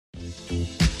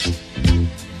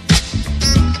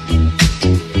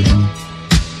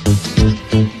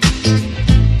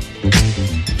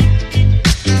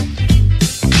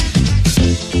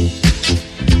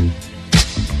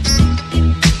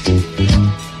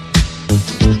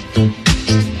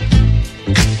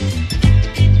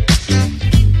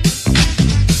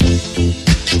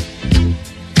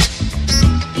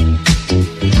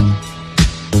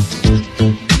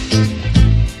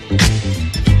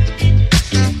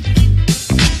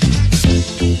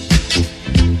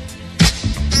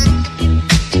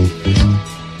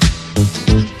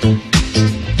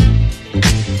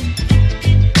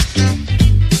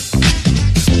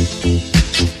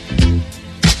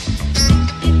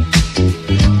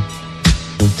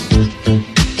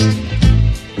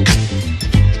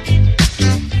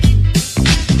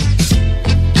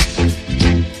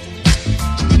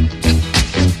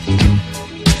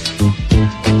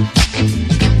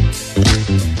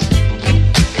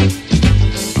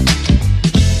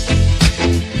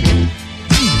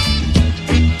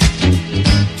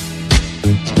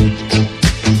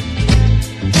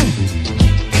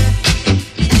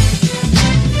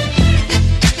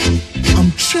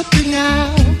tripping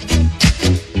out.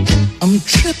 I'm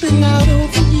tripping out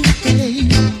over you,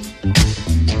 babe.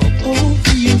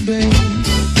 Over you, babe.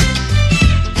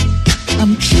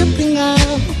 I'm tripping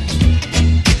out.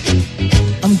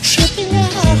 I'm tripping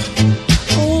out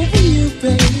over you,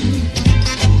 babe.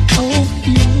 Over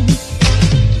you.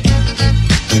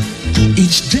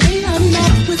 Each day I'm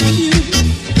not with you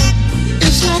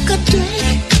is like a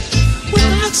day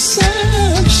without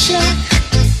sunshine.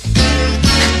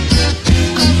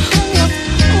 I'm hung up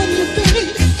on you,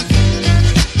 babe.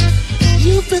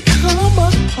 You've become a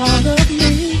part of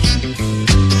me.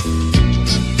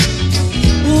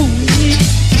 Ooh,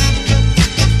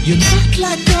 you're not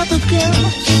like other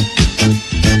girls,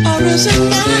 or is it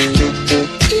my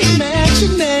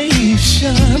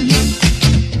imagination?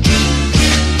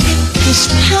 This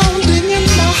pounding in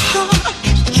my heart,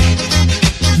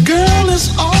 girl, is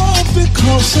all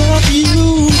because of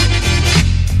you.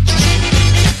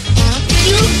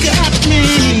 You got me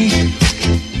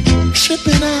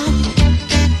tripping out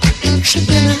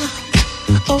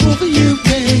over you,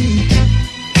 babe,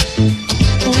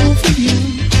 over you,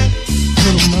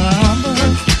 little mama.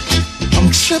 I'm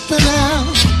tripping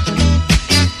out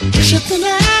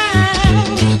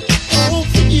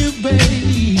over you,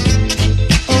 babe,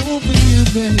 over you,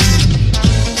 babe.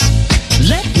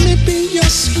 Let me be your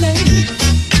slave,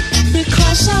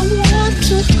 because I want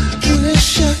to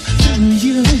worship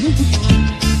you.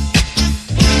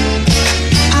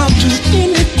 I'll do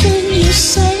anything you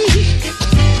say,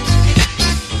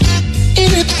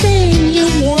 anything you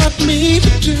want me to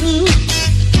do.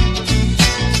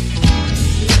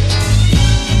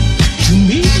 To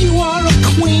me you are a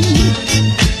queen,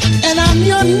 and I'm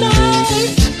your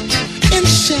knight in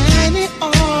shining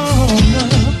armor,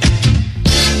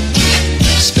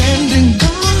 standing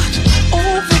guard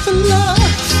over the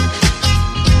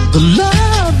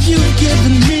love you've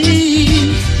given me.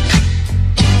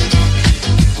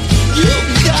 You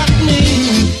got me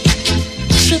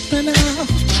tripping out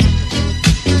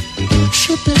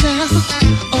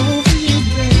over you,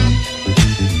 babe.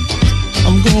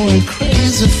 I'm going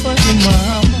crazy for you,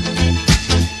 mama.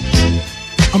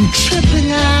 I'm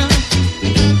tripping out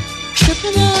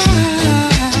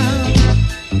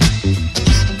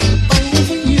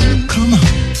over you. Come on.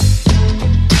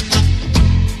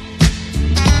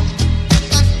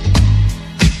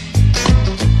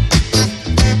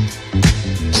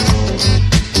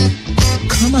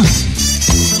 Come on.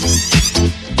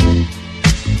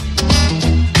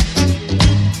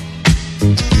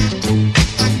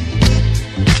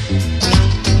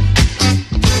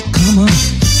 Come on.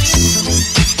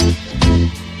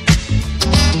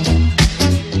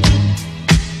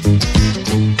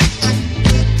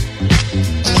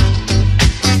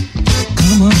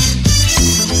 Come on. Come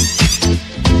on.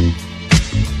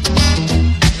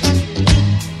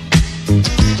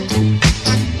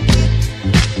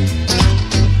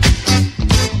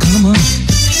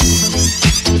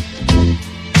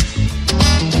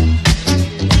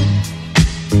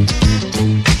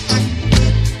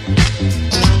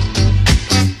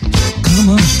 Come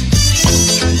on.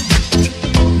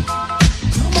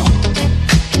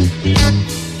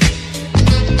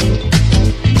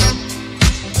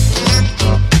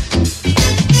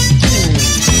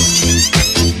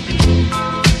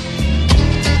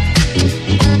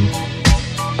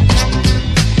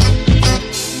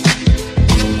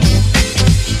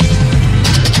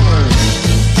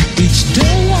 Each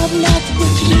day I'm not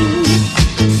with you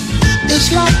is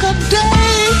like a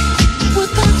day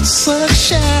without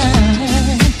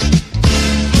sunshine.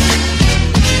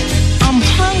 I'm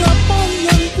hung up on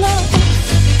your love.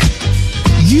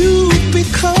 You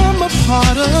become a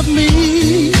part of me.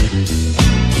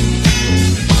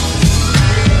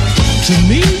 To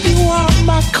me you are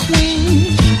my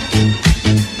queen,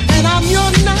 and I'm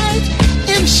your knight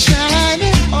in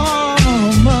shining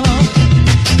armor,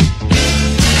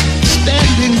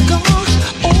 standing guard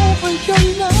over your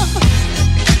love,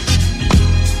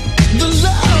 the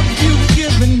love you've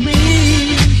given me.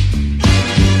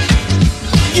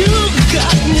 You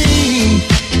got me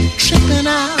tripping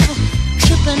out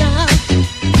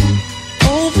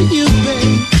over you,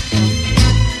 babe.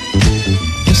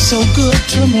 You're so good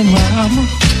to me, mama.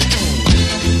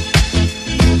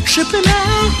 Tripping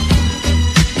out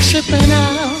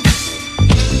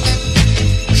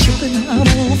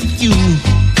over you.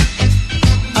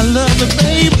 I love it,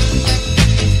 babe.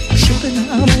 Tripping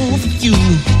out over you.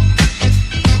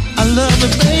 I love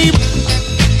it, babe.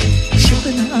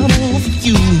 Tripping out over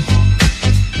you.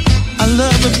 I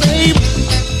love it, babe.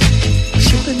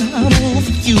 Tripping out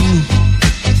over you.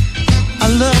 I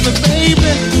love it,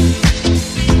 baby.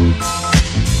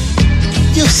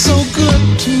 You're so good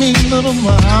to me, little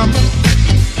mama.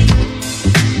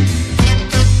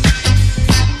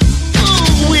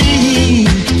 Ooh-wee.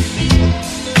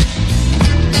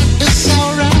 It's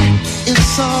alright,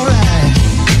 it's alright.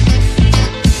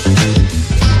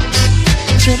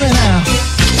 Trip it out.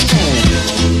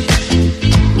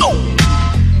 Oh.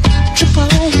 Trip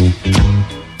on.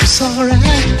 It's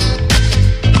alright.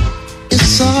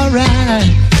 It's alright.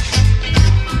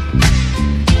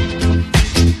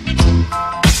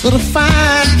 Little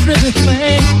fine, pretty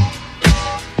thing.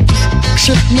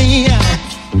 Trip me out.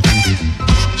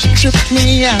 Trip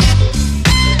me out.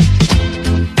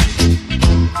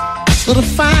 Little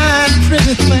fine,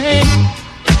 pretty thing.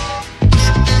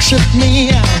 Trip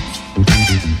me out.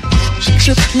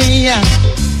 Trip me out.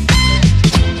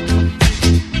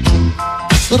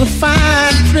 Little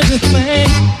fine, pretty thing.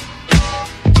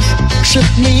 Trip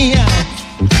me out.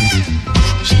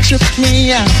 Trip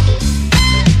me out.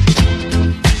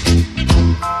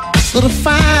 Little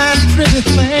fine, pretty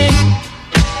thing.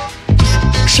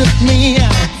 Trip me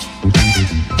out.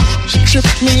 Trip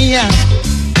me out.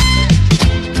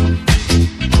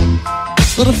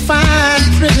 Little fine,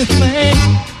 pretty thing.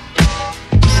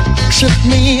 Trip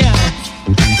me out.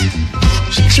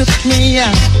 Trip me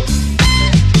out.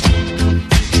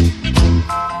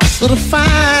 Little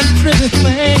fine, pretty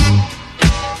thing.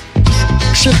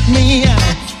 Trip me out.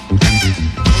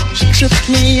 Trip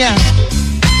me out.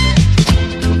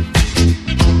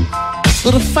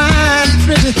 Little fine,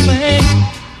 pretty thing.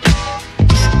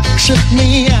 Trip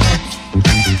me out.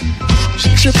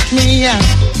 Trip me out.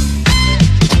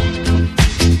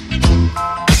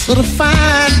 Little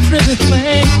fine, pretty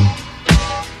thing.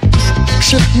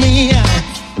 Trip me out.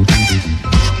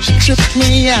 Trip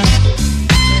me out.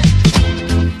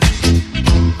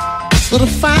 Little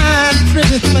fine,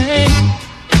 pretty thing.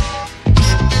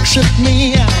 Trip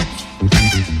me out.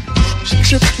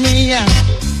 Trip me out.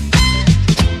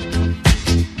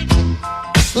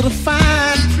 Little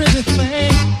fine, pretty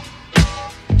thing.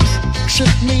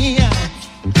 Trip me out.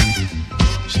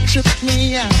 Trip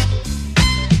me out.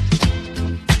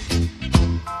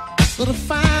 Little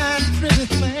fine, pretty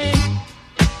thing.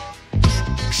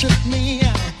 Trip me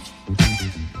out.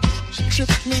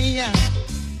 Trip me out.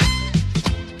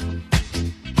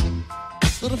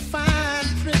 Little fine,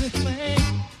 pretty thing.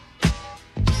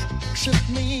 Trip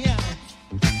me out.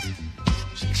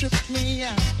 Trip me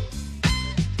out.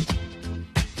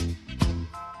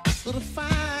 Little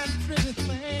fine, pretty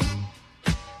thing.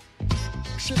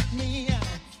 Trip me out.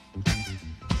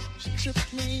 Trip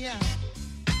me out.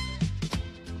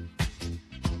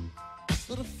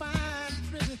 Little fine,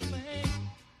 pretty thing.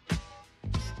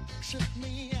 Trip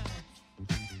me out.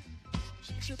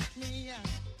 Trip me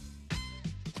out.